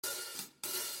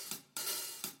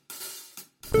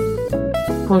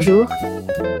Bonjour,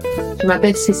 je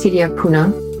m'appelle Cecilia Puna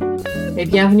et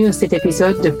bienvenue à cet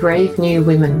épisode de Brave New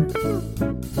Women.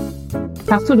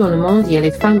 Partout dans le monde, il y a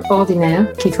les femmes ordinaires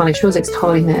qui font les choses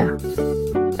extraordinaires.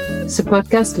 Ce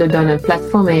podcast leur donne une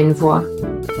plateforme et une voix.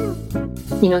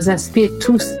 Il nous inspire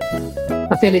tous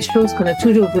à faire les choses qu'on a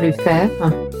toujours voulu faire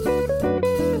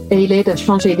et il aide à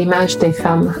changer l'image des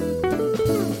femmes.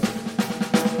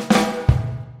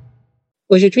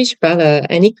 Aujourd'hui, je parle à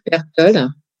Annick Berthold.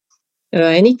 Alors,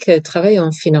 Annick travaille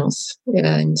en finance. Elle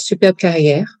a une superbe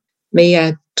carrière, mais il y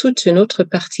a toute une autre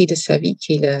partie de sa vie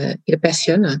qui le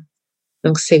passionne.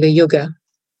 Donc, c'est le yoga.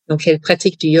 Donc, elle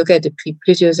pratique du yoga depuis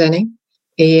plusieurs années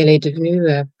et elle est devenue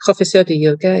professeure de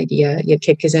yoga il y a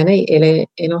quelques années.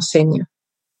 Elle enseigne.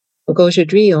 Donc,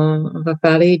 aujourd'hui, on va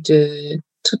parler de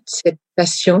toute cette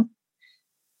passion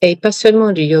et pas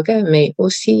seulement du yoga, mais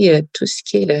aussi tout ce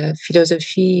qui est la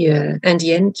philosophie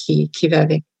indienne qui va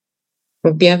avec.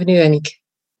 Donc, bienvenue, Annick.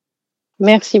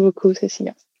 Merci beaucoup,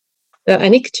 Cécilia. Alors,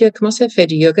 Annick, tu as commencé à faire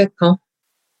du yoga quand?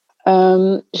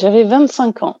 J'avais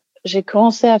 25 ans. J'ai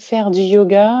commencé à faire du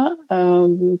yoga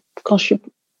quand je suis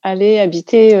allée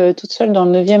habiter toute seule dans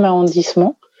le 9e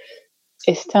arrondissement.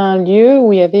 Et c'était un lieu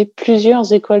où il y avait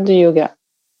plusieurs écoles de yoga.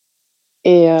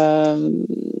 Et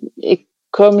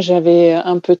comme j'avais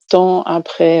un peu de temps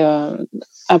après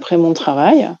mon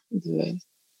travail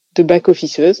de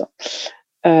back-officeuse,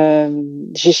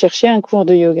 j'ai cherché un cours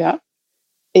de yoga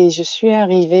et je suis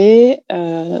arrivée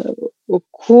au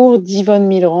cours d'Yvonne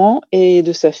Millerand et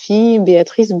de sa fille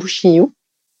Béatrice Bouchillou.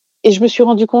 Et je me suis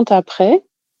rendu compte après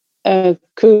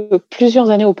que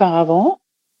plusieurs années auparavant,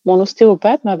 mon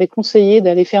ostéopathe m'avait conseillé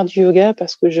d'aller faire du yoga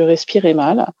parce que je respirais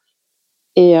mal.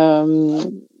 Et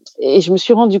je me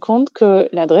suis rendu compte que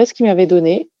l'adresse qu'il m'avait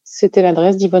donnée, c'était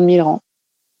l'adresse d'Yvonne Millerand.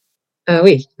 Ah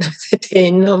oui, c'était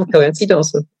une énorme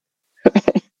coïncidence.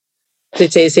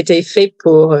 C'était fait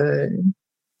pour...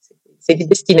 c'était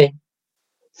destiné.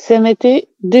 Ça m'était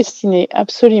destiné,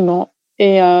 absolument.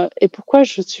 Et pourquoi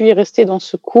je suis restée dans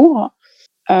ce cours?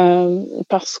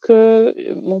 Parce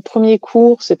que mon premier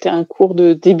cours, c'était un cours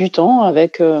de débutant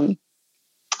avec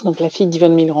donc la fille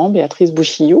d'Yvonne Millerand, Béatrice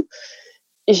Bouchillou.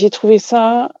 Et j'ai trouvé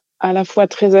ça à la fois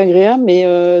très agréable, mais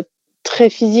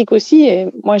très physique aussi. Et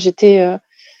moi, j'étais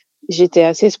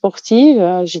assez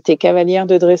sportive, j'étais cavalière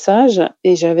de dressage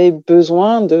et j'avais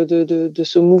besoin de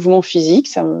ce mouvement physique.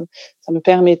 Ça me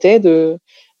permettait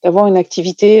d'avoir une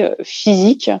activité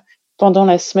physique pendant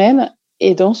la semaine.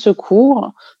 Et dans ce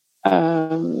cours,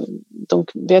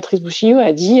 donc Béatrice Bouchillou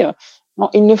a dit non,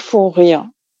 il ne faut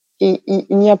rien. Il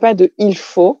n'y a pas de il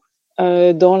faut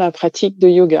dans la pratique de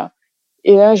yoga.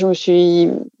 Et là,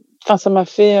 ça m'a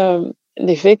fait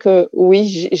l'effet que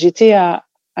oui, j'étais à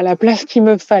la place qu'il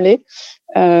me fallait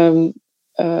et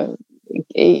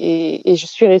je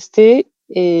suis restée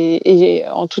et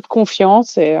en toute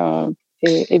confiance et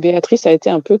Béatrice a été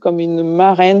un peu comme une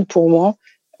marraine pour moi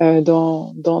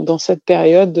dans cette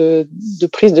période de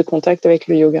prise de contact avec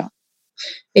le yoga.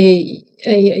 Et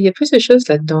il y a plus de choses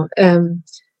là-dedans.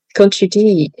 Quand tu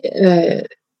dis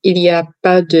il n'y a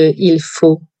pas de il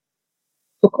faut,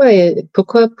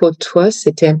 pourquoi pour toi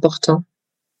c'était important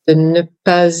de ne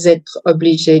pas être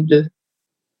obligé de?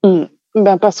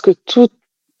 Ben parce que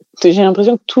j'ai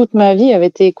l'impression que toute ma vie avait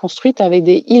été construite avec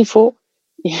des il faut.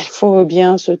 Il faut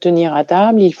bien se tenir à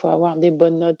table, il faut avoir des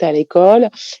bonnes notes à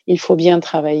l'école, il faut bien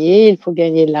travailler, il faut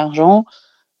gagner de l'argent,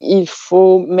 il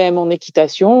faut, même en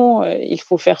équitation, il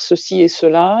faut faire ceci et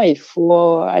cela, il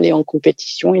faut aller en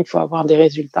compétition, il faut avoir des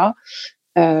résultats,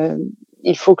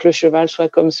 il faut que le cheval soit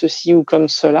comme ceci ou comme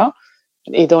cela.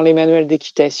 Et dans les manuels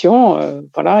d'équitation,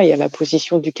 voilà, il y a la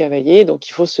position du cavalier, donc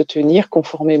il faut se tenir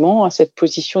conformément à cette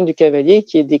position du cavalier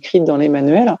qui est décrite dans les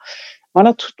manuels.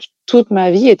 Voilà, toute ma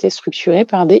vie était structurée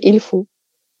par des il faut.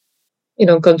 Et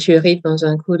donc, quand tu arrives dans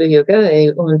un cours de yoga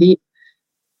et on dit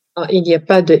il n'y a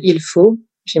pas de il faut,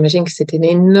 j'imagine que c'était une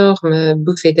énorme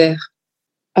bouffée d'air.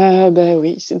 Ben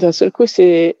oui, d'un seul coup,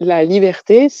 c'est la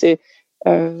liberté, c'est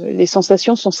les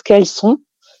sensations sont ce qu'elles sont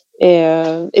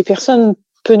et personne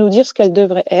peut nous dire ce qu'elles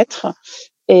devraient être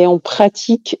et on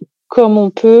pratique comme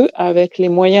on peut avec les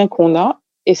moyens qu'on a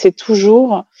et c'est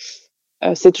toujours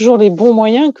les bons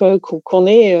moyens qu'on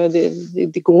ait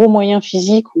des gros moyens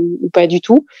physiques ou pas du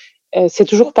tout, c'est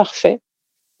toujours parfait.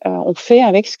 On fait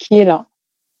avec ce qui est là.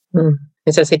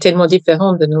 Et ça, c'est tellement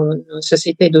différent de nos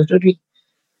sociétés d'aujourd'hui.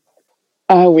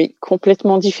 Ah oui,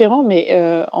 complètement différent, mais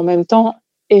en même temps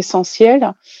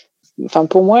essentiel. Enfin,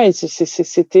 pour moi,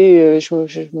 c'était. Je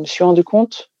me suis rendu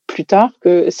compte plus tard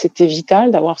que c'était vital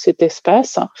d'avoir cet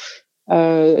espace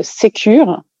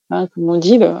sécure, hein, comme on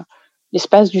dit.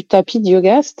 L'espace du tapis de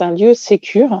yoga, c'est un lieu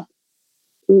sécure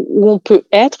où on peut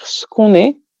être ce qu'on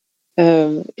est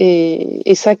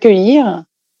et s'accueillir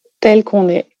tel qu'on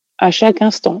est à chaque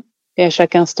instant. Et à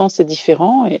chaque instant, c'est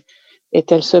différent. Et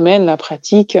telle semaine, la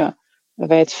pratique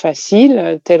va être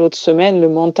facile. Telle autre semaine, le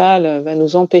mental va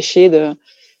nous empêcher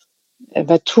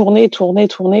va tourner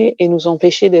et nous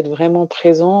empêcher d'être vraiment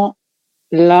présents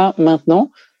là, maintenant.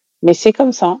 Mais c'est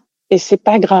comme ça. Et c'est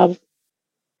pas grave.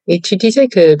 Et tu disais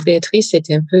que Béatrice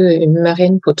était un peu une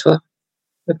marraine pour toi.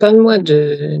 Parle-moi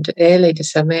de elle et de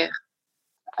sa mère.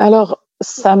 Alors,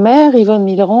 sa mère, Yvonne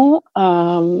Millerand,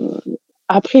 a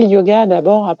appris le yoga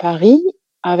d'abord à Paris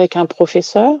avec un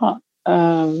professeur.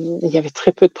 Il y avait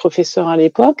très peu de professeurs à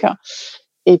l'époque.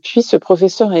 Et puis, ce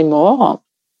professeur est mort.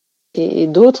 Et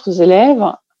d'autres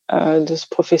élèves de ce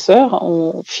professeur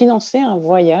ont financé un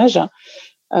voyage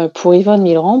pour Yvonne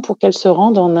Millerand pour qu'elle se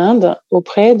rende en Inde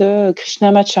auprès de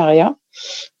Krishnamacharya,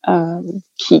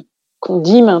 qu'on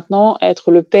dit maintenant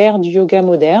être le père du yoga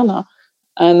moderne,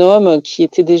 un homme qui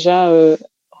était déjà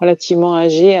relativement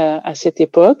âgé à cette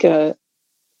époque,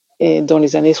 et dans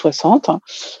les années 60.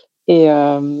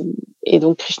 Et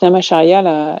donc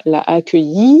Krishnamacharya l'a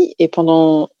accueilli et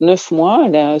pendant 9 mois,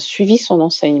 elle a suivi son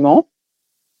enseignement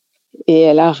et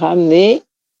elle a ramené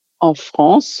en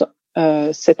France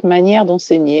cette manière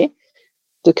d'enseigner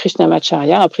de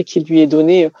Krishnamacharya après qu'il lui ait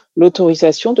donné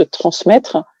l'autorisation de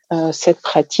transmettre cette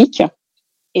pratique.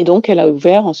 Et donc, elle a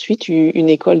ouvert ensuite une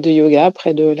école de yoga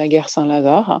près de la gare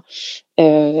Saint-Lazare.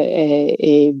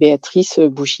 Et Béatrice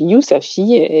Bouchignou, sa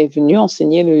fille, est venue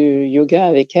enseigner le yoga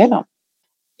avec elle.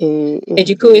 Et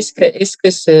du coup, est-ce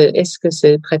que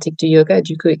cette pratique du yoga,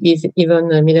 du coup,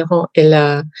 Yvonne Millerand, elle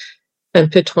a un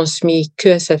peu transmis que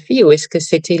à sa fille, ou est-ce que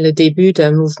c'était le début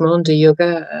d'un mouvement de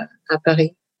yoga à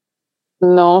Paris?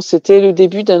 Non, c'était le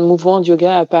début d'un mouvement de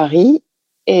yoga à Paris.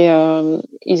 Et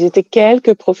ils étaient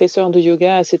quelques professeurs de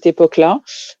yoga à cette époque-là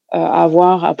à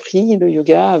avoir appris le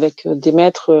yoga avec des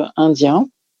maîtres indiens.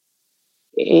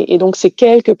 Et donc, ces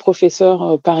quelques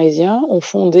professeurs parisiens ont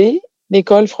fondé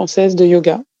l'école française de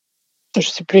yoga. Je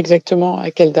ne sais plus exactement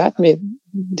à quelle date, mais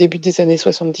début des années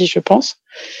 70, je pense.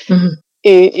 Mm-hmm.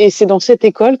 Et c'est dans cette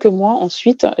école que moi,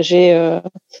 ensuite, j'ai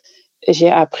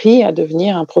appris à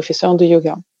devenir un professeur de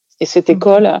yoga. Et cette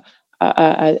école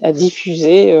a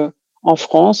diffusé en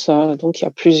France. Donc, il y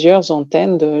a plusieurs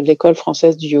antennes de l'école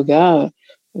française du yoga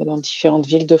dans différentes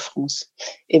villes de France.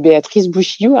 Et Béatrice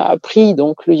Bouchignou a appris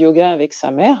donc le yoga avec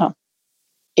sa mère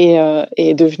et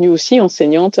est devenue aussi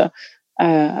enseignante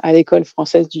à l'école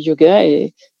française du yoga.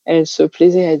 Et elle se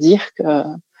plaisait à dire que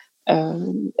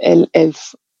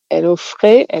elle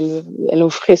offrait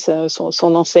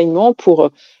son enseignement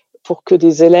pour que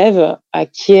des élèves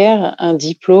acquièrent un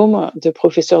diplôme de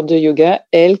professeur de yoga,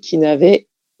 elle qui n'avait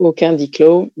aucun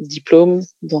diplôme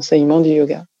d'enseignement du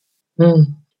yoga.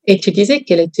 Et tu disais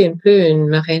qu'elle était un peu une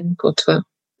marraine pour toi.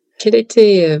 Quelle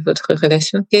était votre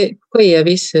relation? Pourquoi il y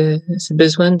avait ce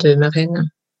besoin de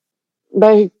marraine?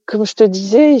 Comme je te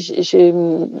disais, j'avais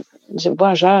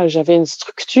une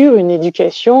structure, une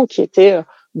éducation qui était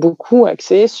beaucoup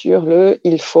axée sur le «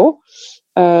 il faut ».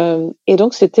 Et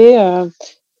donc, c'était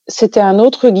un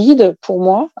autre guide pour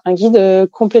moi, un guide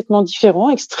complètement différent,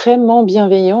 extrêmement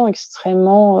bienveillant,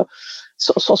 extrêmement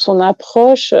son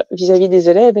approche vis-à-vis des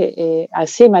élèves est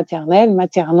assez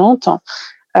maternante.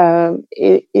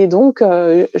 Et donc,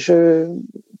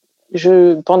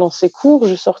 pendant ces cours,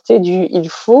 je sortais du il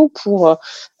faut pour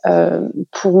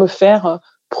me faire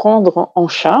prendre en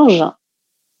charge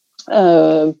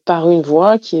par une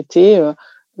voix qui était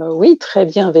oui, très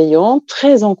bienveillante,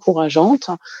 très encourageante.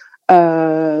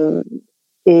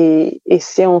 Et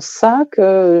c'est en ça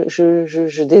que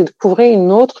je découvrais une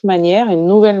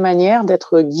nouvelle manière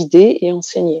d'être guidée et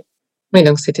enseignée. Oui,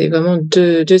 donc c'était vraiment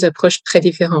deux approches très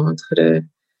différentes entre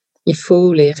il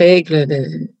faut, les règles,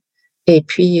 et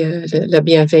puis la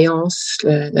bienveillance,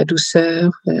 la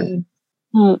douceur.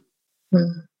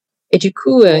 Et du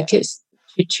coup,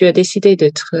 tu as décidé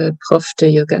d'être prof de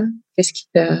yoga. Qu'est-ce qui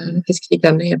t'a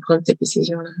amené à prendre cette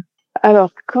décision-là?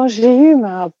 Alors, quand j'ai eu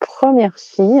ma première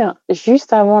fille,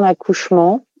 juste avant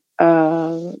l'accouchement,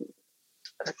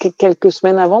 quelques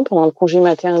semaines avant, pendant le congé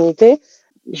maternité,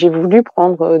 j'ai voulu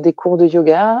prendre des cours de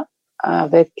yoga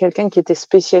avec quelqu'un qui était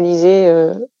spécialisé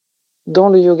dans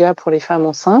le yoga pour les femmes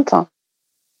enceintes.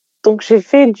 Donc, j'ai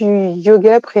fait du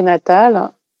yoga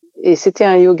prénatal et c'était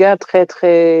un yoga très,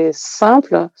 très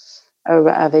simple,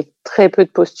 avec très peu de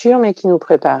posture, mais qui nous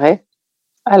préparait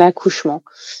à l'accouchement.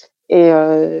 Et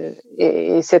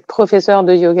cette professeure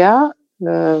de yoga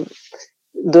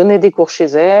donnait des cours chez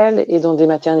elle et dans des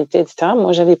maternités, etc.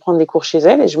 Moi, j'allais prendre des cours chez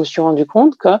elle et je me suis rendu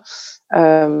compte que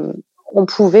on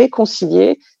pouvait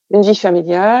concilier une vie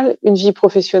familiale, une vie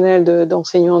professionnelle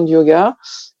d'enseignant de yoga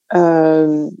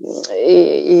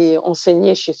et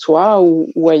enseigner chez soi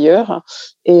ou ailleurs.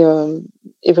 Et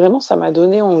vraiment, ça m'a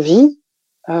donné envie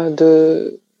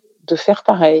de faire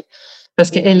pareil.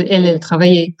 Parce qu'elle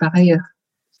travaillait par ailleurs.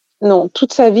 Non,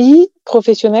 toute sa vie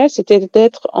professionnelle, c'était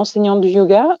d'être enseignante du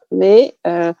yoga, mais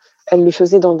elle le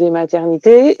faisait dans des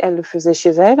maternités, elle le faisait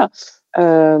chez elle.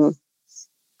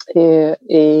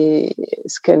 Et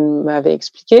ce qu'elle m'avait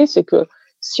expliqué, c'est que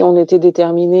si on était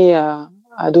déterminé à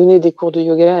donner des cours de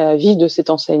yoga et à vivre de cet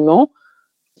enseignement,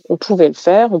 on pouvait le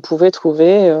faire, on pouvait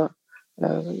trouver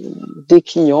des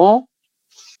clients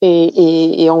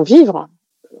et en vivre.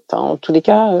 Enfin, en tous les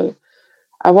cas,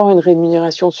 avoir une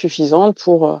rémunération suffisante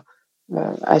pour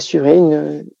assurer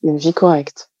une vie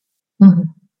correcte. Mmh.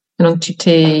 Donc,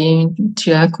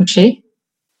 tu as accouché?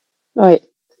 Oui.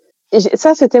 Et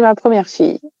ça, c'était ma première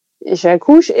fille. Et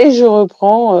j'accouche et je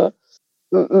reprends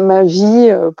ma vie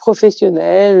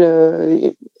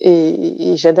professionnelle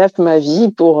et j'adapte ma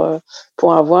vie pour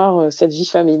avoir cette vie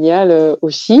familiale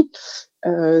aussi.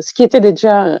 Ce qui était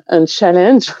déjà un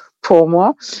challenge pour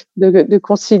moi de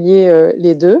concilier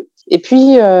les deux. Et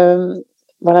puis,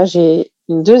 voilà, j'ai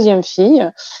une deuxième fille.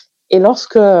 Et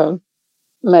lorsque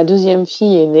ma deuxième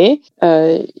fille est née,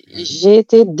 j'ai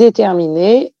été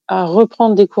déterminée à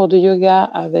reprendre des cours de yoga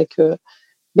avec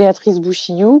Béatrice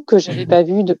Bouchillou, que je n'avais pas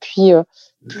vue depuis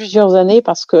plusieurs années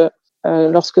parce que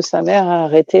lorsque sa mère a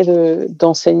arrêté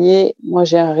d'enseigner, moi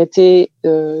j'ai arrêté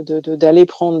d'aller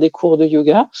prendre des cours de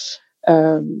yoga.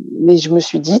 Mais je me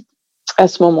suis dit, à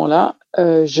ce moment-là,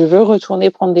 je veux retourner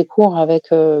prendre des cours avec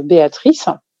Béatrice.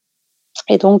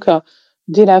 Et donc,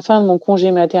 dès la fin de mon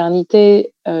congé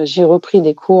maternité, j'ai repris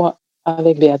des cours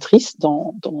avec Béatrice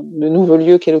dans le nouveau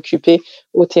lieu qu'elle occupait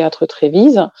au Théâtre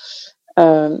Trévise.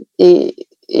 Et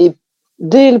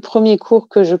dès le premier cours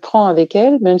que je prends avec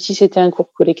elle, même si c'était un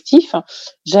cours collectif,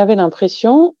 j'avais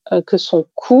l'impression que son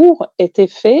cours était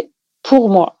fait pour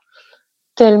moi.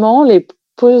 Tellement les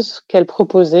poses qu'elle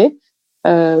proposait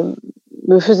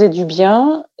me faisaient du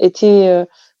bien,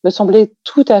 me semblaient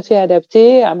tout à fait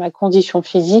adaptées à ma condition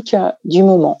physique du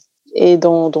moment. Et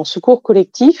dans ce cours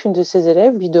collectif, une de ses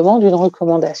élèves lui demande une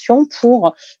recommandation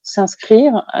pour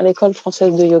s'inscrire à l'école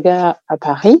française de yoga à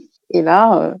Paris. Et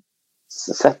là,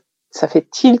 ça fait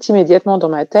tilt immédiatement dans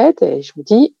ma tête et je me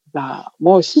dis, bah,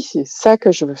 moi aussi, c'est ça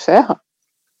que je veux faire.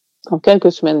 En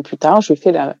quelques semaines plus tard, je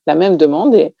fais la même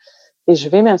demande et je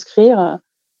vais m'inscrire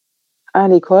à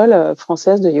l'école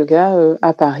française de yoga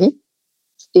à Paris.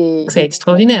 Et c'est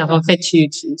extraordinaire. En fait,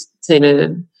 c'est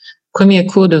le premier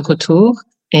cours de retour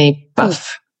et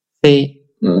paf, il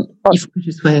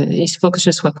faut que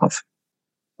je sois prof.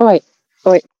 Oui,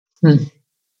 oui.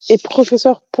 Et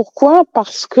professeur, pourquoi ?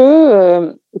 Parce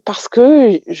que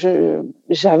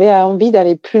j'avais envie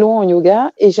d'aller plus loin en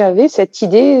yoga et j'avais cette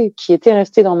idée qui était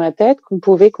restée dans ma tête qu'on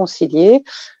pouvait concilier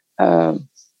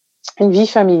une vie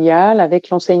familiale avec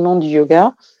l'enseignement du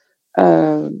yoga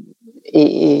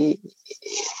et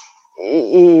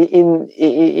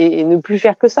ne plus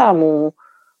faire que ça.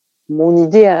 Mon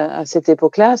idée à cette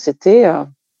époque-là, c'était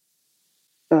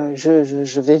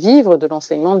je vais vivre de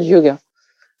l'enseignement du yoga.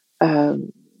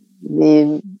 Mais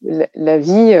la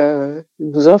vie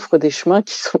nous offre des chemins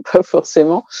qui sont pas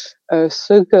forcément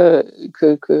ceux qu'on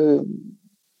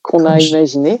a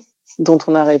imaginés, dont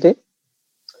on a rêvé.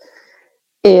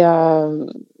 Et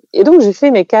donc j'ai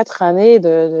fait mes 4 années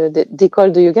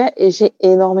d'école de yoga et j'ai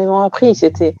énormément appris.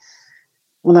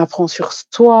 On apprend sur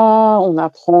soi, on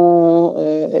apprend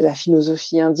la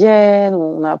philosophie indienne,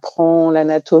 on apprend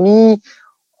l'anatomie.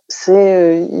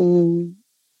 C'est une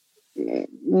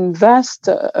vaste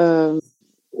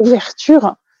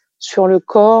ouverture sur le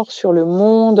corps, sur le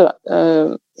monde,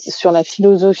 sur la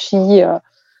philosophie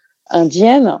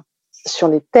indienne, sur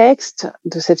les textes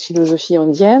de cette philosophie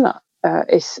indienne.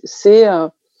 Et c'est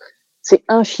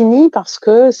infini parce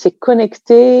que c'est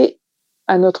connecté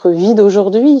à notre vie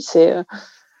d'aujourd'hui. C'est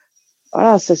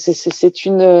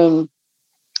une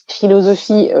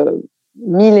philosophie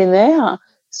millénaire,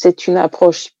 c'est une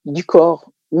approche du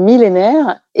corps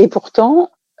millénaire, et pourtant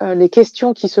les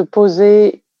questions qui se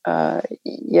posaient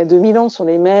il y a 2000 ans sont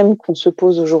les mêmes qu'on se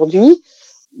pose aujourd'hui.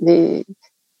 Les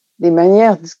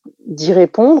manières d'y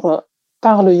répondre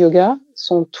par le yoga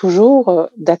sont toujours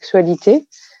d'actualité,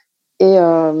 et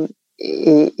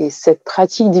cette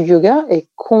pratique du yoga est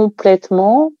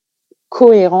complètement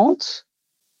cohérente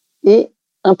et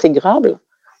intégrable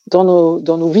dans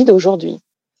nos vies d'aujourd'hui.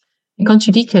 Et quand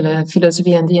tu dis que la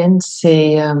philosophie indienne,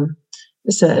 ça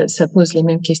pose les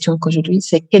mêmes questions qu'aujourd'hui,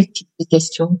 c'est quel type de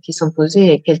questions qui sont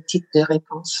posées et quel type de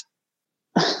réponses?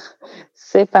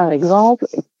 C'est par exemple,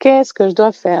 qu'est-ce que je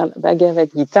dois faire? La Bhagavad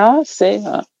Gita, c'est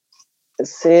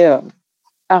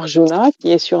Arjuna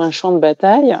qui est sur un champ de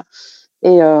bataille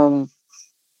et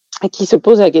qui se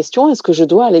pose la question, est-ce que je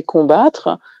dois aller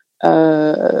combattre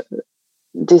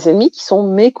des ennemis qui sont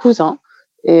mes cousins?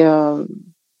 Et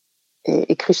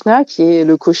Krishna, qui est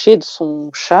le cocher de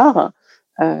son char,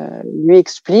 lui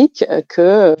explique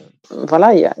que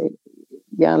voilà, il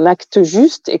y a un acte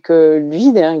juste et que lui,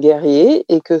 il est un guerrier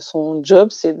et que son job,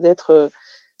 c'est d'être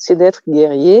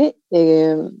guerrier.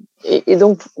 Et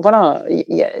donc, voilà,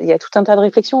 il y a tout un tas de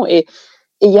réflexions. Et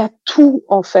il y a tout,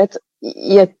 en fait.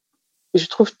 Je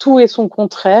trouve tout et son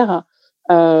contraire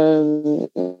dans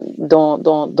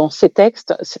ces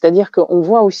textes. C'est-à-dire qu'on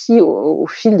voit aussi au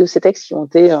fil de ces textes qui ont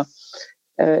été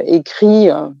écrits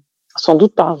sans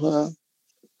doute par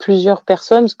plusieurs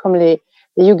personnes, comme les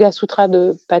Yoga Sutras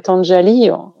de Patanjali.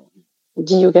 On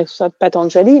dit Yoga Sutras de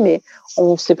Patanjali, mais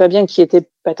on ne sait pas bien qui était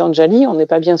Patanjali. On n'est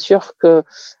pas bien sûr qu'il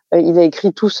a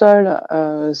écrit tout seul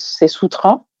ces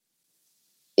sutras.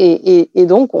 Et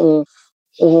donc, on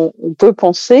peut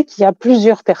penser qu'il y a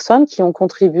plusieurs personnes qui ont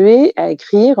contribué à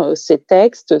écrire ces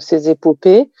textes, ces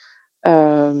épopées.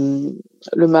 Le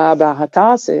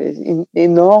Mahabharata, c'est une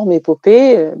énorme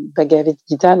épopée. Bhagavad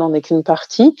Gita n'en est qu'une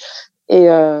partie. Et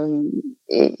à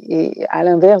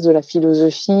l'inverse de la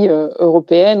philosophie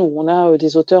européenne où on a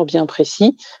des auteurs bien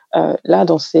précis, là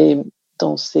dans ces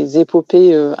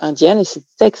épopées indiennes et ces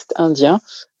textes indiens,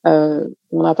 on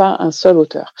n'a pas un seul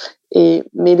auteur.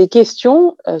 Mais les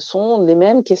questions sont les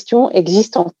mêmes questions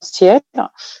existentielles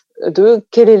de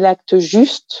quel est l'acte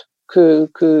juste que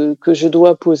je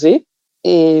dois poser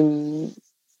et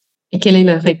quelle est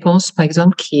la réponse, par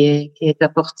exemple, qui est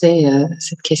apportée à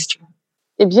cette question?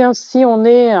 Eh bien, si on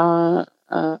est un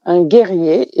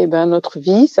guerrier, eh ben notre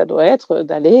vie, ça doit être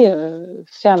d'aller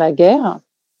faire la guerre.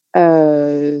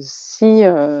 Si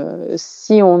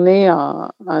on est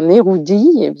un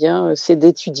érudit, eh bien, c'est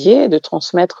d'étudier, de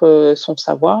transmettre son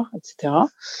savoir, etc.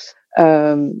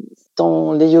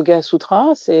 Dans les Yoga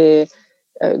Sutras, c'est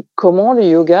comment le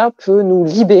yoga peut nous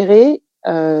libérer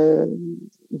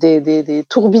des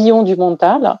tourbillons du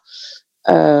mental.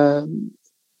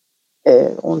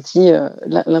 On dit,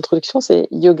 l'introduction, c'est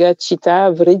Yoga Chitta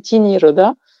Vritti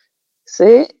Nirodha.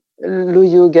 C'est le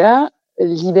yoga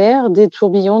libère des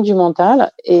tourbillons du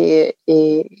mental et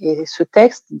ce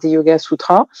texte des Yoga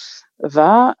Sutras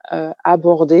va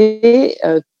aborder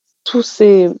tous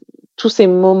ces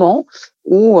moments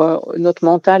où notre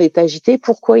mental est agité.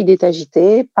 Pourquoi il est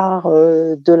agité? Par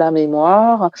de la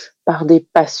mémoire, par des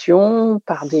passions,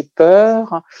 par des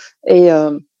peurs et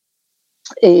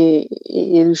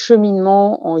le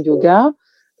cheminement en yoga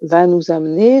va nous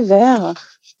amener vers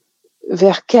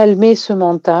calmer ce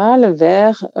mental,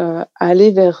 vers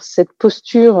aller vers cette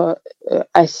posture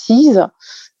assise,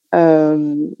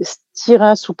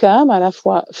 sthira sukham, à la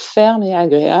fois ferme et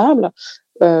agréable,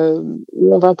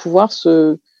 où on va pouvoir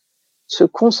se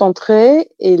concentrer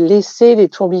et laisser les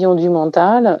tourbillons du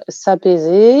mental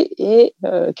s'apaiser et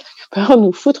quelque part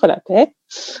nous foutre la paix.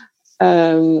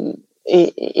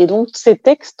 Et donc ces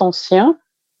textes anciens,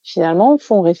 finalement,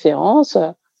 font référence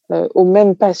aux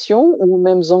mêmes passions ou aux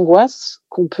mêmes angoisses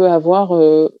qu'on peut avoir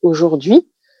aujourd'hui,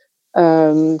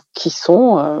 qui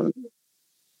sont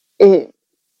et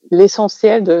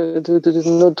l'essentiel de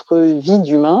notre vie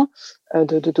d'humain,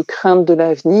 de crainte de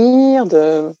l'avenir,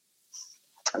 de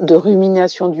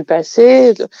rumination du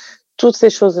passé, toutes ces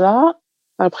choses-là.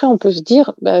 Après, on peut se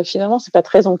dire, finalement, c'est pas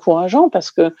très encourageant parce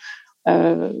que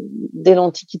dès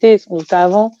l'Antiquité, sans doute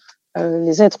avant,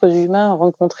 les êtres humains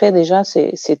rencontraient déjà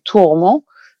ces tourments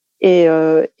et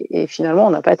finalement,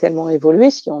 on n'a pas tellement évolué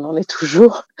si on en est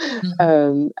toujours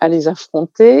à les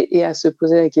affronter et à se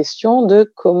poser la question de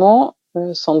comment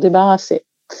s'en débarrasser.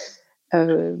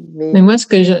 Mais moi, ce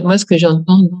que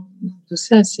j'entends dans tout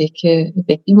ça, c'est que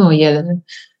effectivement, il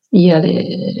y a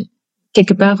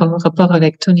quelque part en rapport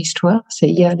avec ton histoire,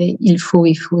 il y a les il faut,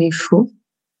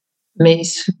 mais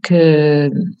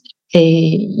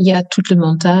il y a tout le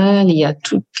mental, il y a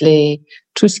tout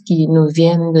ce qui nous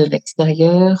vient de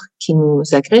l'extérieur, qui nous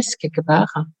agresse quelque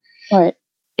part. Ouais.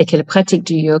 Et que la pratique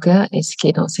du yoga et ce qui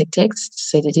est dans ces textes,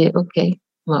 c'est de dire, OK,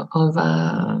 on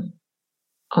va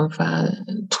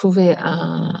trouver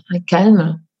un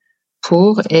calme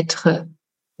pour être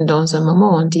dans un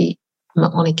moment où on dit,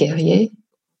 on est guerrier.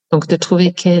 Donc, de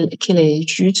trouver quel est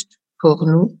juste pour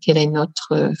nous, quelle est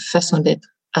notre façon d'être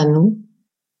à nous.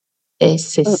 Et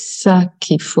c'est ça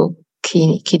qui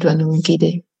doit nous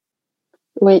guider.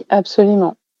 Oui,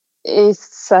 absolument. Et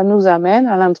ça nous amène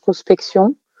à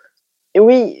l'introspection. Et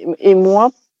oui, et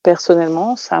moi,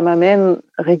 personnellement, ça m'amène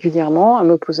régulièrement à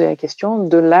me poser la question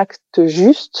de l'acte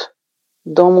juste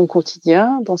dans mon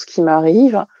quotidien, dans ce qui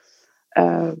m'arrive.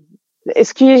 Et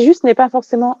ce qui est juste n'est pas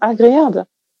forcément agréable,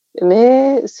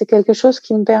 mais c'est quelque chose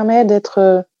qui me permet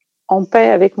d'être en paix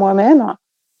avec moi-même.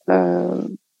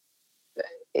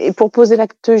 Et pour poser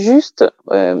l'acte juste,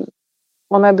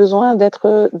 on a besoin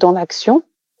d'être dans l'action,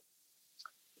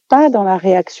 pas dans la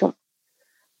réaction.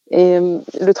 Et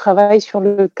le travail sur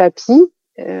le tapis,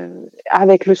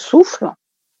 avec le souffle,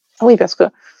 oui, parce que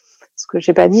ce que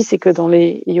j'ai pas dit, c'est que dans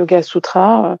les Yoga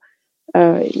Sutras,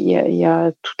 il y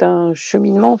a tout un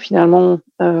cheminement finalement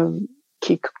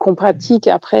qu'on pratique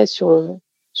après sur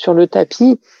le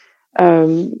tapis.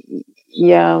 Il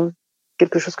y a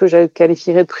quelque chose que je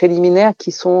qualifierais de préliminaire,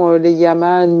 qui sont les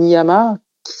yamas, niyamas,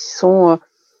 qui sont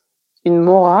une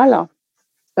morale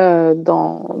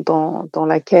dans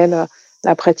laquelle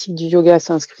la pratique du yoga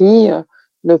s'inscrit.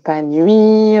 Ne pas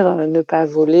nuire, ne pas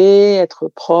voler, être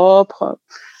propre.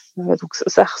 Donc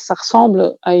ça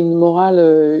ressemble à une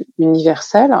morale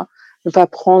universelle. Ne pas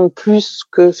prendre plus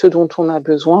que ce dont on a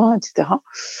besoin, etc.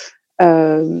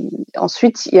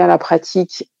 Ensuite, il y a la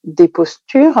pratique des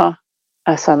postures,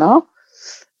 asana,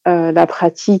 la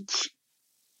pratique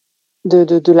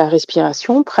de la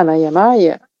respiration, pranayama. Il y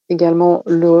a également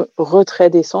le retrait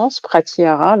des sens,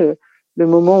 pratyahara, le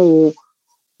moment où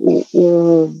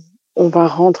on va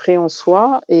rentrer en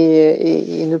soi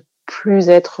et ne plus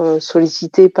être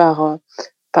sollicité par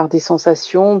des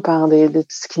sensations, par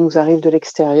ce qui nous arrive de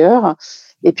l'extérieur.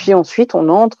 Et puis ensuite, on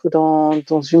entre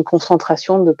dans une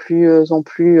concentration de plus en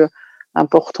plus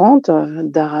importante,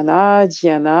 dharana,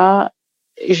 dhyana,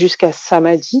 jusqu'à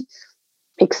samadhi,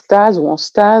 extase ou en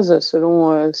stase,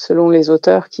 selon les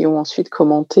auteurs qui ont ensuite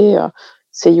commenté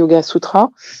ces Yoga Sutras.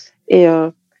 Et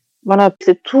voilà,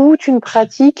 c'est toute une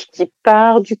pratique qui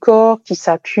part du corps, qui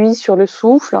s'appuie sur le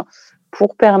souffle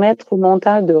pour permettre au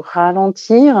mental de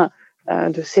ralentir,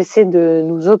 de cesser de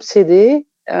nous obséder,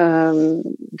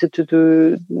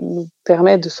 de nous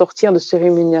permettre de sortir de ces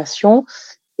ruminations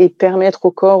et permettre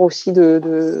au corps aussi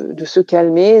de se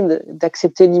calmer,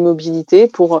 d'accepter l'immobilité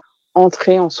pour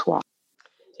entrer en soi.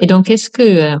 Et donc, est-ce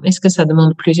que ça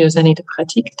demande plusieurs années de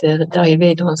pratique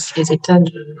d'arriver dans ces états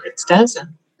d'extase?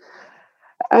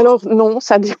 Alors non,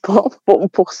 ça dépend.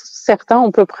 Pour certains,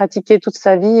 on peut pratiquer toute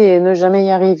sa vie et ne jamais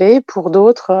y arriver. Pour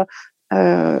d'autres,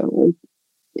 ils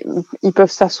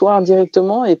peuvent s'asseoir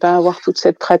directement et pas avoir toute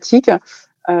cette pratique.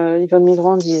 Yvonne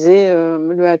Midran disait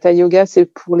le Hatha Yoga, c'est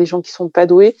pour les gens qui sont pas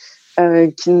doués,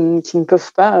 qui ne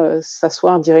peuvent pas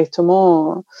s'asseoir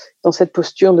directement dans cette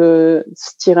posture de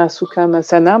Sthira Sukha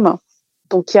Masanam.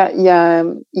 Donc il y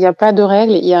a pas de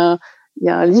règle. Il y a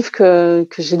un livre que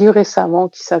j'ai lu récemment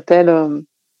qui s'appelle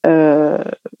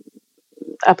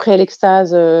Après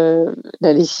l'extase,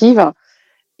 la lessive.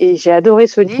 Et j'ai adoré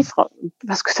ce livre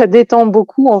parce que ça détend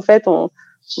beaucoup. En fait,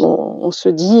 on se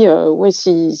dit, ouais,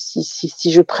 si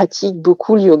je pratique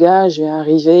beaucoup le yoga, je vais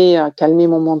arriver à calmer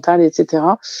mon mental, etc.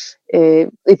 Et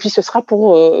puis ce sera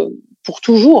pour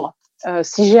toujours.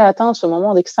 Si j'ai atteint ce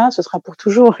moment d'extase, ce sera pour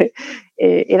toujours.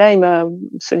 Et là,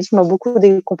 ce livre m'a beaucoup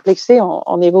décomplexé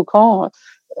en évoquant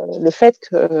le fait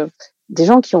que des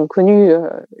gens qui ont connu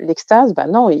l'extase,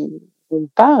 non, ils vont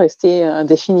pas rester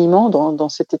indéfiniment dans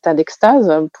cet état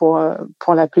d'extase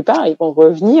pour la plupart. Ils vont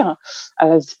revenir à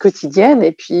la vie quotidienne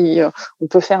et puis on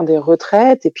peut faire des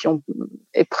retraites et puis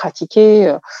et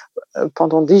pratiquer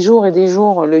pendant des jours et des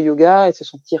jours le yoga et se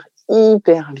sentir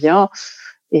hyper bien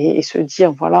et se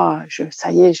dire voilà,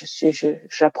 ça y est,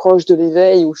 j'approche de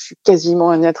l'éveil ou je suis quasiment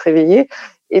un être éveillé.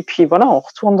 Et puis voilà, on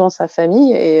retourne dans sa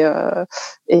famille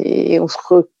et on se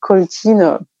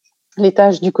recoltine les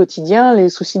tâches du quotidien, les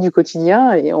soucis du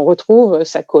quotidien, et on retrouve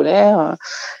sa colère,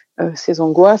 ses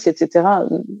angoisses, etc.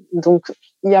 Donc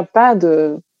il n'y a pas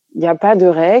de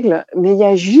règle, mais il y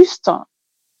a juste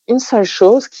une seule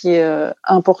chose qui est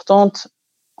importante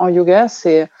en yoga,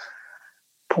 c'est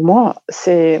pour moi,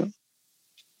 c'est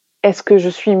est-ce que je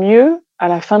suis mieux à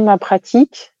la fin de ma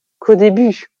pratique qu'au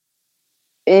début?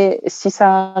 Et si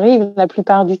ça arrive la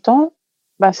plupart du temps,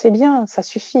 c'est bien, ça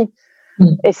suffit.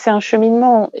 Et c'est un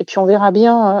cheminement. Et puis on verra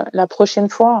bien la prochaine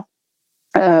fois,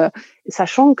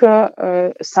 sachant que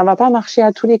ça va pas marcher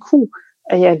à tous les coups.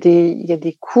 Il y a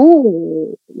des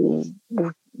cours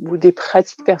ou des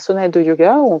pratiques personnelles de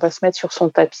yoga où on va se mettre sur son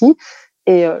tapis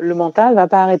et le mental va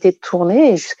pas arrêter de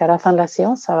tourner et jusqu'à la fin de la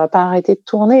séance, ça va pas arrêter de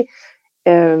tourner.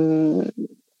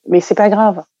 Mais c'est pas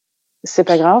grave. C'est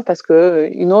pas grave parce que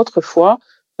une autre fois,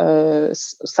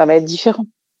 ça va être différent.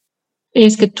 Et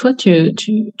est-ce que toi,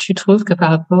 tu trouves que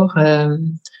par rapport,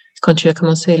 quand tu as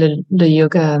commencé le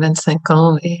yoga à 25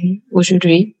 ans et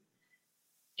aujourd'hui,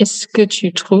 est-ce que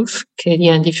tu trouves qu'il y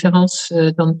a une différence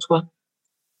dans toi?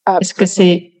 Est-ce que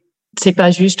c'est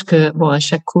pas juste que, bon, à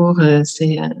chaque cours,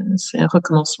 c'est un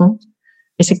recommencement?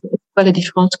 Et Quoi la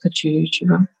différence que tu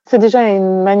vois? C'est déjà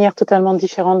une manière totalement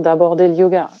différente d'aborder le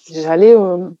yoga. J'allais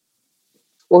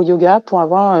au yoga pour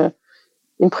avoir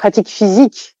une pratique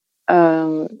physique.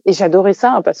 Et j'adorais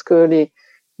ça parce que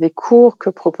les cours que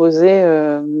proposaient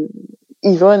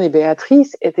Yvonne et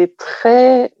Béatrice étaient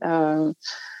très, en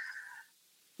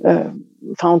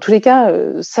tous les cas,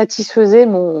 satisfaisaient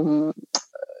mon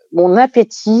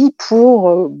appétit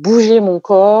pour bouger mon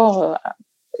corps,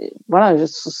 voilà,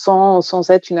 sans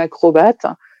être une acrobate.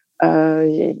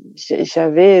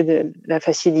 J'avais la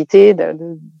facilité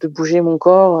de bouger mon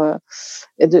corps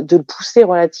et de le pousser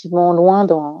relativement loin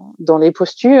dans les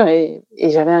postures et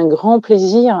j'avais un grand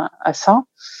plaisir à ça.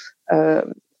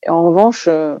 En revanche,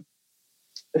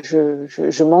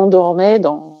 je m'endormais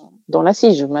dans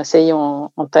l'assise. Je m'asseyais en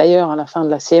tailleur à la fin de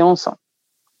la séance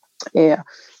et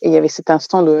il y avait cet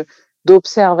instant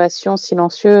d'observation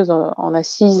silencieuse en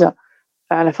assise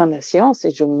à la fin de la séance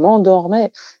et je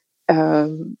m'endormais.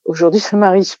 Aujourd'hui, ça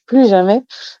m'arrive plus jamais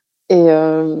et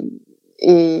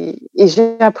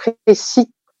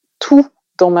j'apprécie tout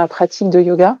dans ma pratique de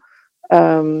yoga.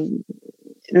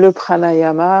 Le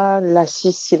pranayama,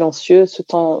 l'assise silencieuse, ce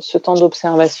temps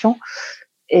d'observation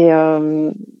et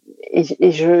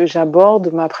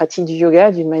j'aborde ma pratique du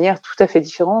yoga d'une manière tout à fait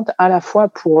différente, à la fois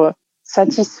pour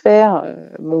satisfaire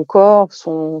mon corps,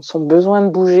 son besoin de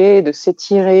bouger, de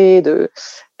s'étirer, de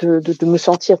me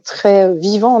sentir très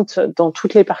vivante dans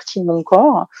toutes les parties de mon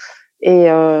corps, et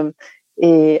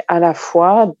à la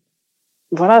fois,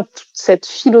 voilà, toute cette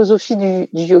philosophie du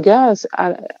yoga,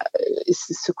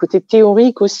 ce côté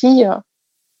théorique aussi,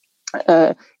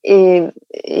 et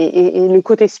le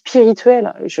côté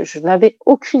spirituel. Je n'avais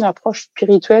aucune approche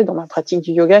spirituelle dans ma pratique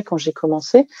du yoga quand j'ai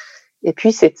commencé. Et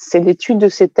puis c'est l'étude de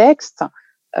ces textes,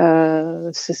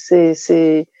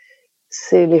 c'est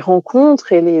les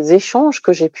rencontres et les échanges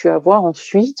que j'ai pu avoir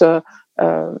ensuite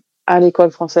à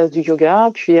l'école française du yoga,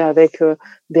 puis avec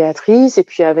Béatrice, et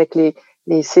puis avec les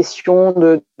sessions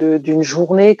d'une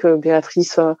journée que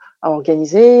Béatrice a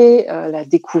organisée, la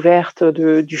découverte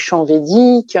du chant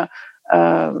védique.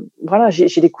 Voilà,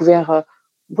 j'ai découvert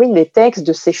oui, les textes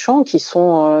de ces chants qui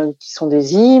sont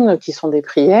des hymnes, qui sont des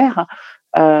prières.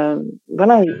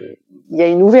 Voilà, il y a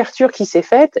une ouverture qui s'est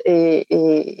faite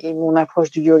et mon approche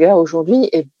du yoga aujourd'hui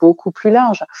est beaucoup plus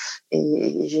large.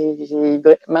 Et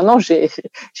maintenant, j'ai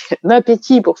un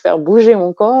appétit pour faire bouger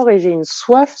mon corps et j'ai une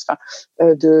soif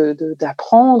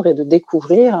d'apprendre et de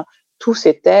découvrir tous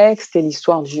ces textes et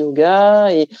l'histoire du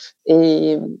yoga et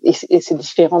ces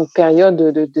différentes périodes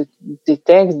des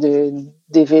textes,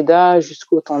 des Védas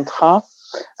jusqu'au Tantra.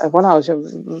 Voilà,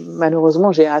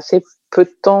 malheureusement, j'ai assez peu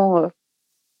de temps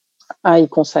à y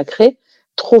consacrer,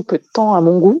 trop peu de temps à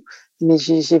mon goût, mais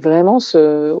j'ai vraiment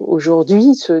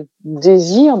aujourd'hui ce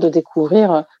désir de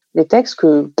découvrir les textes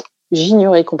que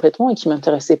j'ignorais complètement et qui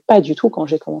m'intéressaient pas du tout quand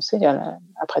j'ai commencé à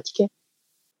pratiquer.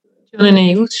 Tu en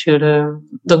es où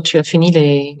donc tu as fini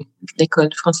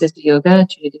l'école française de yoga,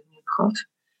 tu es devenue prof.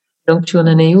 Donc tu en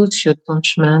es où sur ton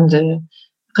chemin de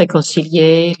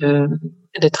réconcilier le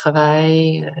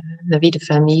travail, la vie de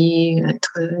famille,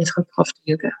 être prof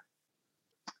de yoga?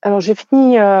 Alors j'ai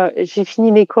fini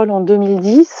l'école en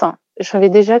 2010. J'avais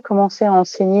déjà commencé à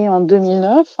enseigner en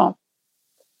 2009,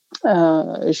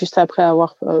 juste après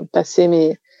avoir passé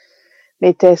mes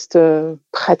tests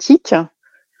pratiques.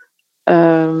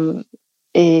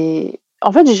 Et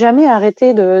en fait, j'ai jamais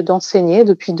arrêté d'enseigner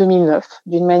depuis 2009,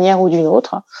 d'une manière ou d'une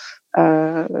autre,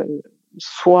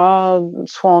 soit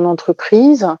en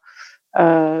entreprise,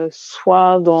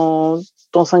 soit dans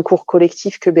un cours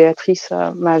collectif que Béatrice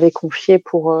m'avait confié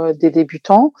pour des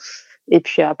débutants. Et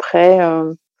puis après,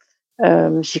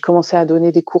 j'ai commencé à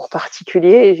donner des cours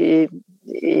particuliers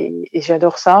et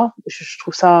j'adore ça. Je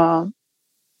trouve ça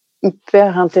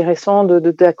hyper intéressant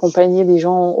d'accompagner les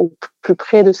gens au plus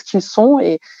près de ce qu'ils sont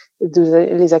et de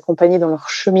les accompagner dans leur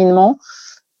cheminement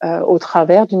au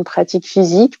travers d'une pratique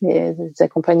physique, mais de les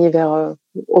accompagner vers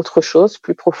autre chose,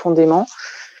 plus profondément.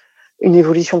 Une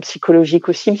évolution psychologique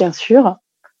aussi, bien sûr.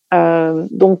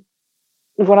 Donc,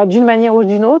 voilà, d'une manière ou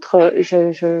d'une autre,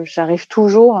 j'arrive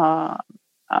toujours à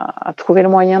trouver le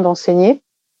moyen d'enseigner.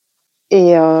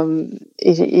 Et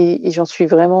j'en suis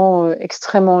vraiment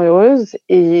extrêmement heureuse.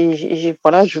 Et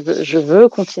voilà, je veux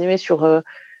continuer sur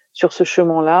ce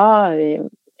chemin-là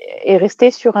et rester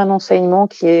sur un enseignement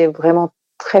qui est vraiment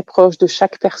très proche de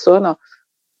chaque personne.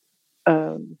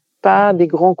 Pas des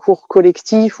grands cours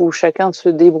collectifs où chacun se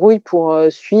débrouille pour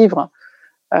suivre,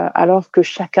 alors que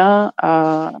chacun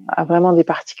a vraiment des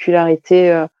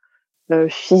particularités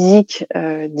physiques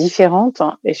différentes,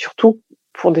 et surtout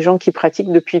pour des gens qui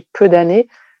pratiquent depuis peu d'années.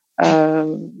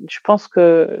 Je pense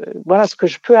que voilà, ce que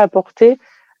je peux apporter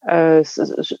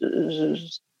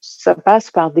Ça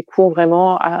passe par des cours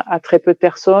vraiment à très peu de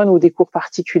personnes ou des cours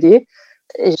particuliers.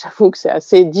 Et j'avoue que c'est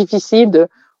assez difficile de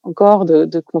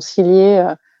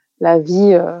concilier la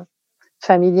vie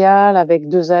familiale avec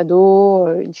 2 ados,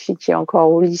 une fille qui est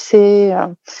encore au lycée,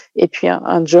 et puis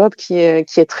un job qui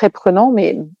est très prenant,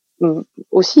 mais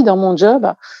aussi dans mon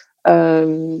job,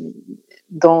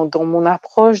 dans mon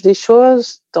approche des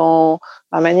choses, dans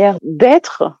ma manière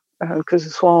d'être, que ce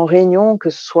soit en réunion,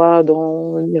 que ce soit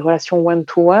dans les relations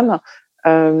one-to-one,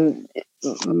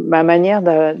 ma manière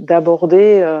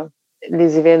d'aborder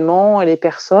les événements et les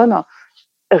personnes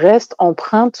reste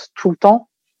empreinte tout le temps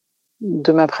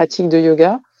de ma pratique de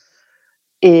yoga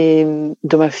et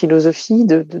de ma philosophie,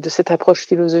 de cette approche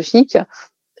philosophique.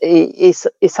 Et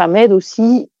ça m'aide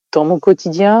aussi dans mon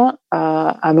quotidien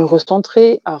à me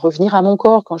recentrer, à revenir à mon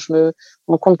corps quand je me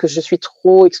rends compte que je suis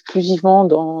trop exclusivement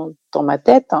dans ma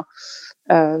tête.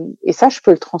 Et ça, je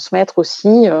peux le transmettre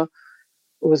aussi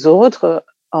aux autres,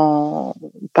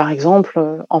 par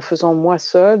exemple, en faisant moi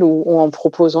seule ou en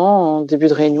proposant en début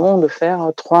de réunion de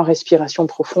faire 3 respirations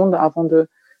profondes avant de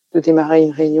démarrer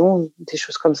une réunion, des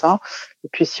choses comme ça. Et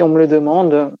puis, si on me le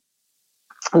demande,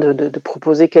 de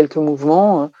proposer quelques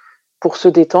mouvements pour se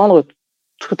détendre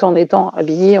tout en étant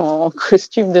habillé en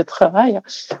costume de travail,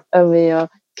 mais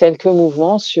quelques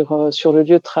mouvements sur le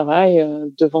lieu de travail,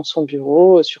 devant son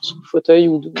bureau, sur son fauteuil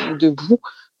ou debout,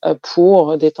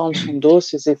 pour détendre son dos,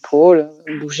 ses épaules,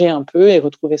 bouger un peu et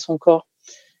retrouver son corps.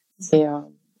 Et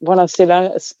voilà, c'est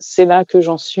là que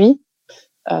j'en suis.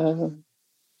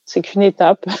 C'est qu'une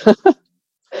étape.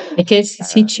 Et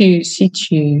s'il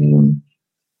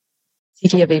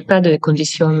n'y avait pas de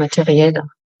conditions matérielles,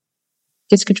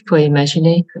 qu'est-ce que tu pourrais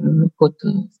imaginer pour ta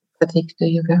pratique de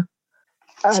yoga?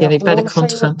 S'il n'y avait pas de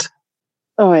contraintes.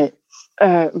 Oui.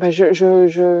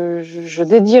 Je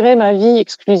dédierais ma vie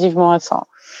exclusivement à ça,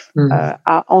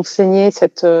 à enseigner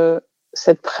cette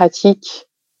pratique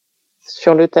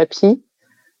sur le tapis,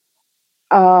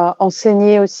 à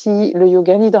enseigner aussi le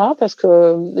yoga nidra, parce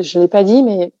que je l'ai pas dit,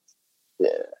 mais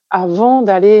avant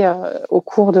d'aller au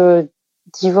cours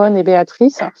d'Yvonne et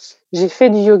Béatrice, j'ai fait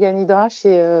du yoga nidra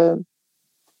chez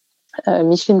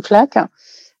Micheline Flack.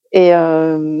 Et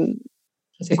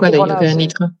c'est quoi le yoga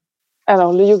nidra?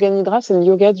 Alors, le yoga nidra, c'est le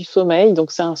yoga du sommeil.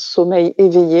 Donc, c'est un sommeil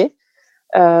éveillé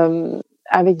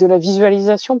avec de la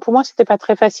visualisation. Pour moi, c'était pas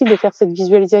très facile de faire cette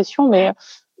visualisation, mais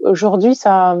aujourd'hui,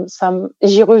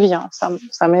 j'y reviens.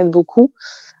 Ça m'aide beaucoup.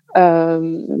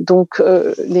 Donc,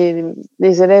 les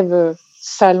élèves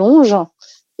s'allongent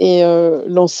et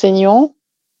l'enseignant,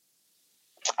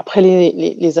 après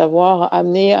les avoir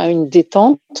amenés à une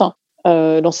détente,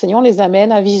 l'enseignant les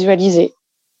amène à visualiser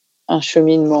un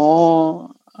cheminement,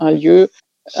 un lieu.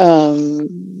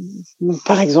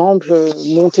 Par exemple,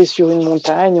 monter sur une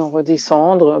montagne, en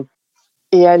redescendre.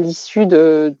 Et à l'issue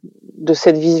de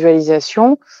cette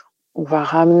visualisation, on va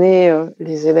ramener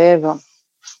les élèves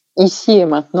ici et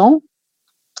maintenant,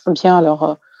 bien à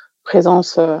leur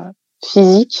présence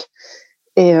physique.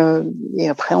 Et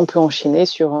après, on peut enchaîner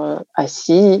sur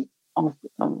assis,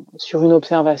 sur une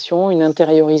observation, une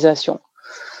intériorisation.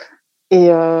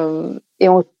 Et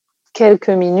en quelques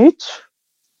minutes,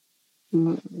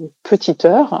 une petite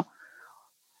heure,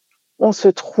 on se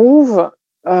trouve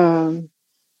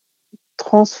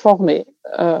transformé.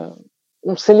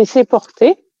 On s'est laissé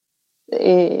porter,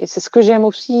 et c'est ce que j'aime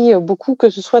aussi beaucoup, que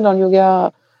ce soit dans le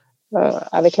yoga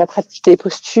avec la pratique des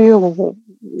postures ou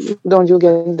dans le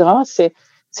yoga nidra, c'est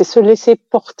se laisser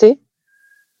porter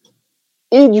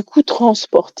et du coup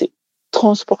transporter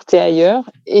ailleurs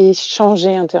et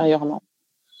changer intérieurement.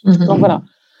 Donc voilà.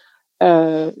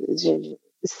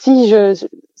 Si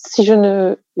je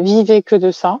ne vivais que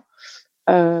de ça,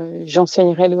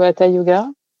 j'enseignerais le hatha yoga,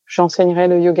 j'enseignerais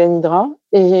le yoga nidra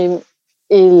et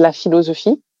la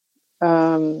philosophie.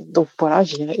 Donc voilà,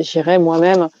 j'irais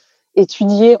moi-même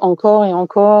étudier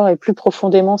encore et plus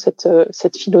profondément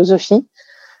cette philosophie,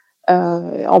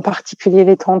 en particulier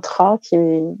les tantras, qui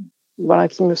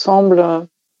me semble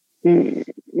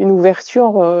une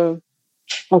ouverture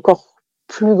encore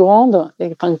plus grande.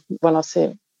 Et enfin, voilà,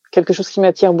 c'est quelque chose qui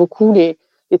m'attire beaucoup, les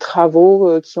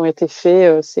travaux qui ont été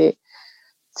faits ces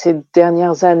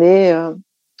dernières années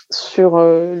sur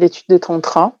l'étude des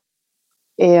tantras.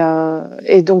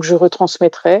 Et donc je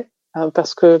retransmettrai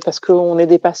parce que on est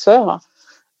des passeurs.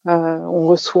 On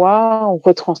reçoit, on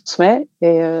retransmet,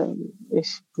 et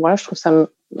voilà, je trouve ça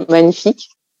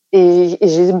magnifique. Et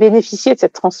j'ai bénéficié de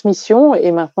cette transmission,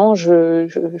 et maintenant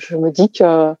je me dis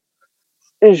que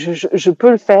je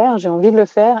peux le faire, j'ai envie de le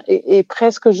faire, et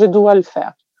presque je dois le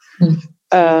faire.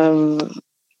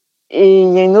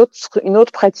 il y a une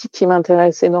autre pratique qui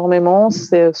m'intéresse énormément,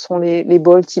 ce sont les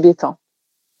bols tibétains.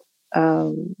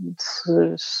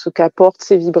 Ce qu'apportent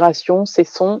ces vibrations, ces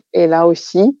sons, et là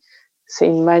aussi, c'est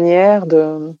une manière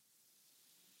de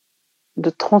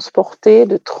transporter,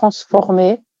 de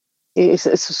transformer. Et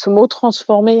ce mot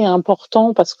transformer est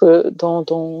important parce que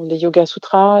dans les Yoga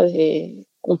Sutras,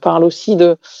 on parle aussi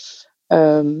de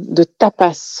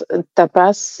tapas.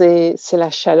 Tapas, c'est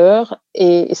la chaleur,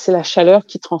 et c'est la chaleur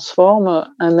qui transforme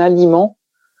un aliment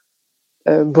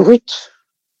brut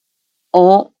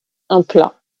en un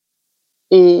plat.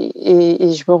 Et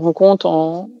je me rends compte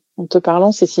en te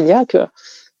parlant, Cécilia, que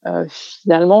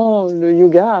finalement, le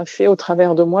yoga a fait au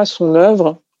travers de moi son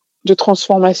œuvre de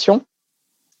transformation,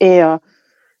 et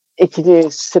que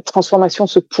cette transformation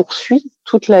se poursuit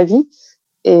toute la vie,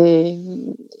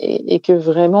 et que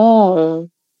vraiment,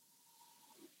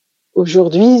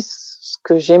 aujourd'hui, ce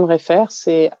que j'aimerais faire,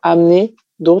 c'est amener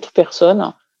d'autres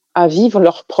personnes à vivre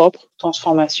leur propre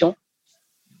transformation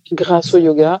grâce au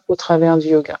yoga, au travers du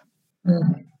yoga.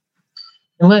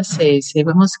 Moi, c'est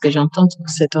vraiment ce que j'entends dans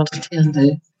cet entretien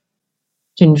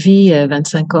d'une vie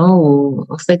 25 ans où,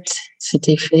 en fait,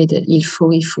 c'était fait de il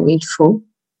faut,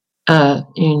 à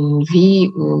une vie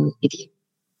où il n'y a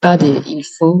pas de il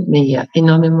faut, mais il y a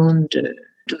énormément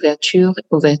d'ouverture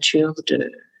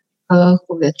de corps,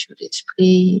 ouverture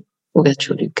d'esprit,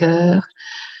 ouverture du cœur,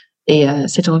 et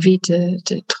cette envie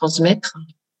de transmettre.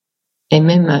 Et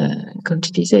même, comme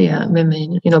tu disais, il y a même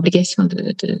une obligation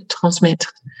de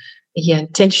transmettre. Il y a un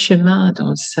tel chemin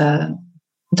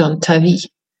dans ta vie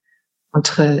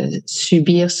entre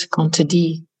subir ce qu'on te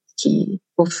dit qu'il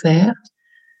faut faire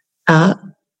à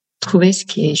trouver ce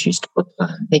qui est juste pour toi.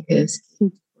 Et que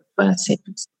voilà, cette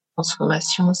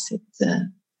transformation,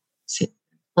 cette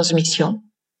transmission.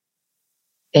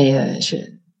 Et je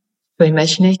peux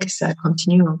imaginer que ça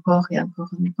continue encore et encore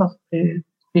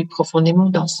plus profondément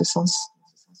dans ce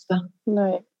sens-là.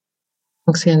 Ouais.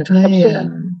 Donc c'est une vraie,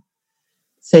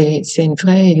 c'est une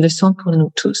vraie leçon pour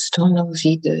nous tous dans nos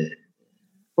vies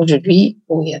aujourd'hui,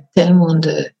 où il y a tellement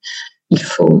il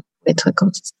faut être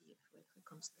comme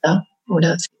ça, ou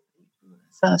là,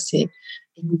 ça, c'est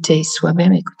écouter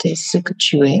soi-même, écouter ce que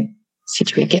tu es. Si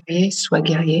tu es guerrier, sois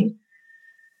guerrier.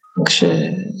 Donc,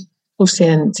 je trouve que c'est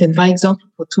un vrai exemple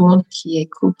pour tout le monde qui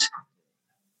écoute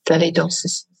d'aller dans ce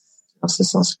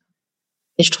sens.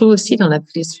 Et je trouve aussi dans la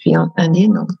philosophie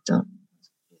indienne, donc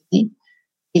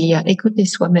il y a écouter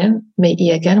soi-même, mais il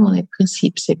y a également les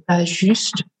principes. C'est pas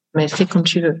juste, mais fais comme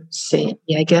tu veux. Il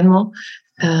y a également,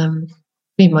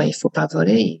 oui, moi, il faut pas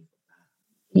voler.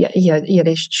 Il y a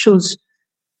les choses,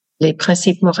 les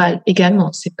principes moraux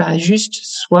également. C'est pas juste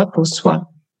soi pour soi.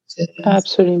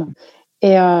 Absolument.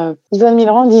 Et Yvonne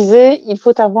Millerand disait, il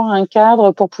faut avoir un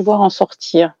cadre pour pouvoir en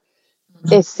sortir.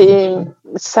 Et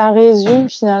ça résume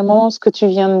finalement ce que tu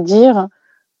viens de dire.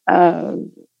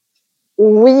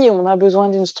 Oui, on a besoin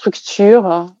d'une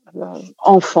structure,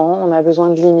 enfant, on a besoin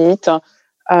de limites.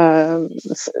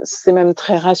 C'est même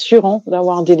très rassurant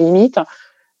d'avoir des limites.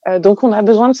 Donc, on a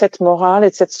besoin de cette morale et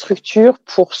de cette structure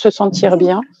pour se sentir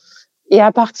bien. Et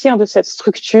à partir de cette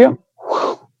structure,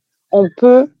 on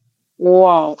peut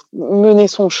mener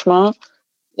son chemin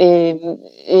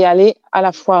et aller à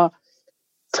la fois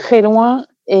très loin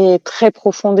et très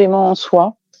profondément en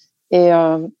soi. Et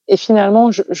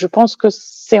finalement, je pense que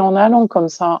c'est en allant comme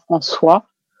ça en soi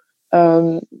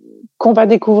qu'on va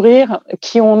découvrir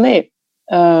qui on est.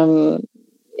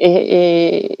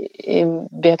 Et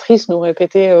Béatrice nous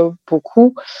répétait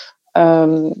beaucoup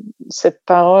cette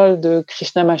parole de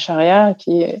Krishnamacharya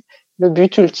qui est le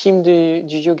but ultime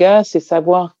du yoga, c'est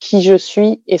savoir qui je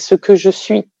suis et ce que je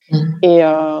suis. Et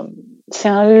c'est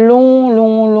un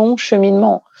long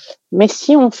cheminement. Mais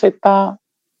si on ne fait pas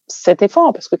cet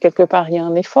effort, parce que quelque part il y a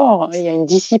un effort, il y a une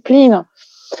discipline,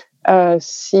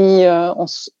 si on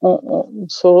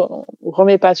se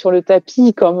remet pas sur le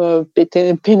tapis comme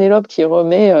Pénélope qui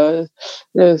remet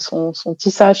son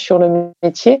tissage sur le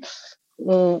métier,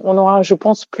 on aura, je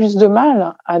pense, plus de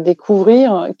mal à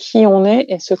découvrir qui on est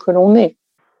et ce que l'on est.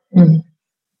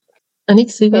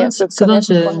 Annick, souvent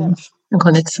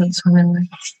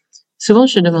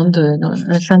je demande à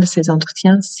la fin de ces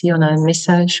entretiens si on a un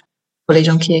message pour les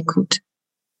gens qui écoutent.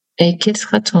 Et quel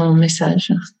sera ton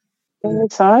message? Mon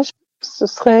message, ce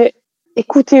serait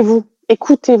écoutez-vous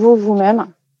vous-même,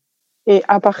 et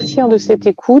à partir de cette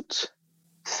écoute,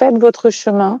 faites votre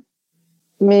chemin,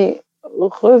 mais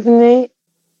revenez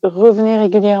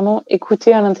régulièrement,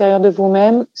 écoutez à l'intérieur de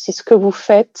vous-même si ce que vous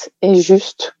faites est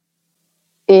juste.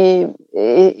 Et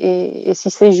si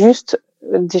c'est juste,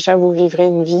 déjà vous vivrez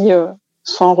une vie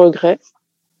sans regret.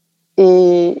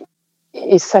 Et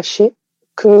sachez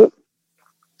que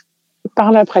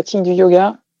par la pratique du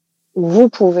yoga, vous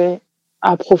pouvez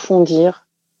approfondir,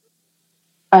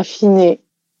 affiner,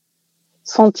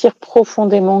 sentir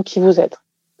profondément qui vous êtes.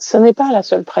 Ce n'est pas la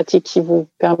seule pratique qui vous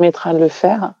permettra de le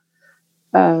faire,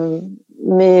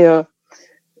 mais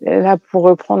là, pour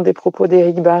reprendre des propos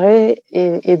d'Éric Barré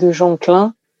et de Jean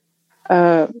Klein,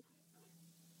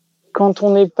 quand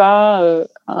on n'est pas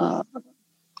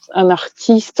un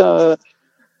artiste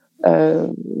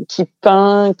qui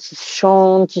peint, qui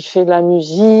chante, qui fait de la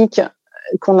musique,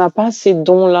 qu'on n'a pas ces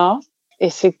dons-là et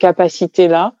ces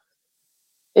capacités-là,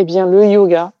 eh bien, le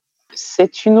yoga,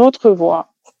 c'est une autre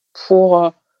voie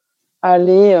pour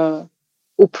aller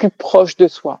au plus proche de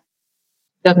soi.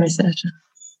 Super message.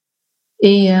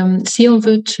 Et si on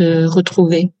veut te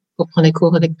retrouver pour prendre des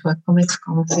cours avec toi, comment est-ce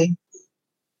qu'on fait?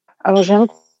 Alors, j'ai un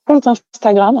compte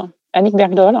Instagram, Annick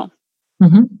Bergdoll.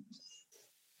 Mm-hmm.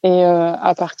 Et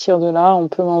à partir de là, on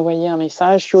peut m'envoyer un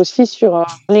message. Je suis aussi sur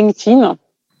LinkedIn.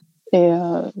 Et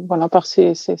voilà, par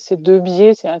ces deux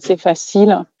biais, c'est assez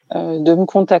facile de me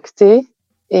contacter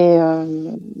et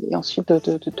ensuite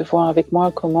de voir avec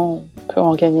moi comment on peut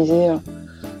organiser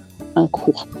un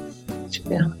cours.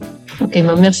 Super. Ok,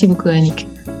 bon, merci beaucoup, Annick.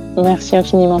 Merci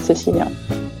infiniment, Cécilia.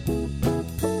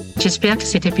 J'espère que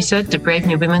cet épisode de Brave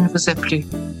New Women vous a plu.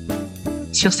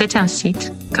 Sur certains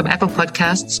sites, comme Apple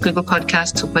Podcasts, Google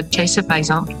Podcasts ou Podchaser par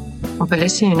exemple, on peut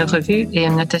laisser une revue et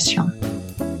une notation.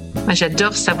 Moi,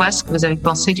 j'adore savoir ce que vous avez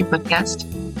pensé du podcast.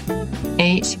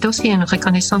 Et c'est aussi une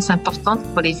reconnaissance importante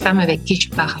pour les femmes avec qui je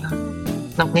parle.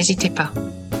 Donc, n'hésitez pas.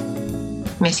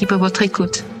 Merci pour votre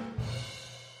écoute.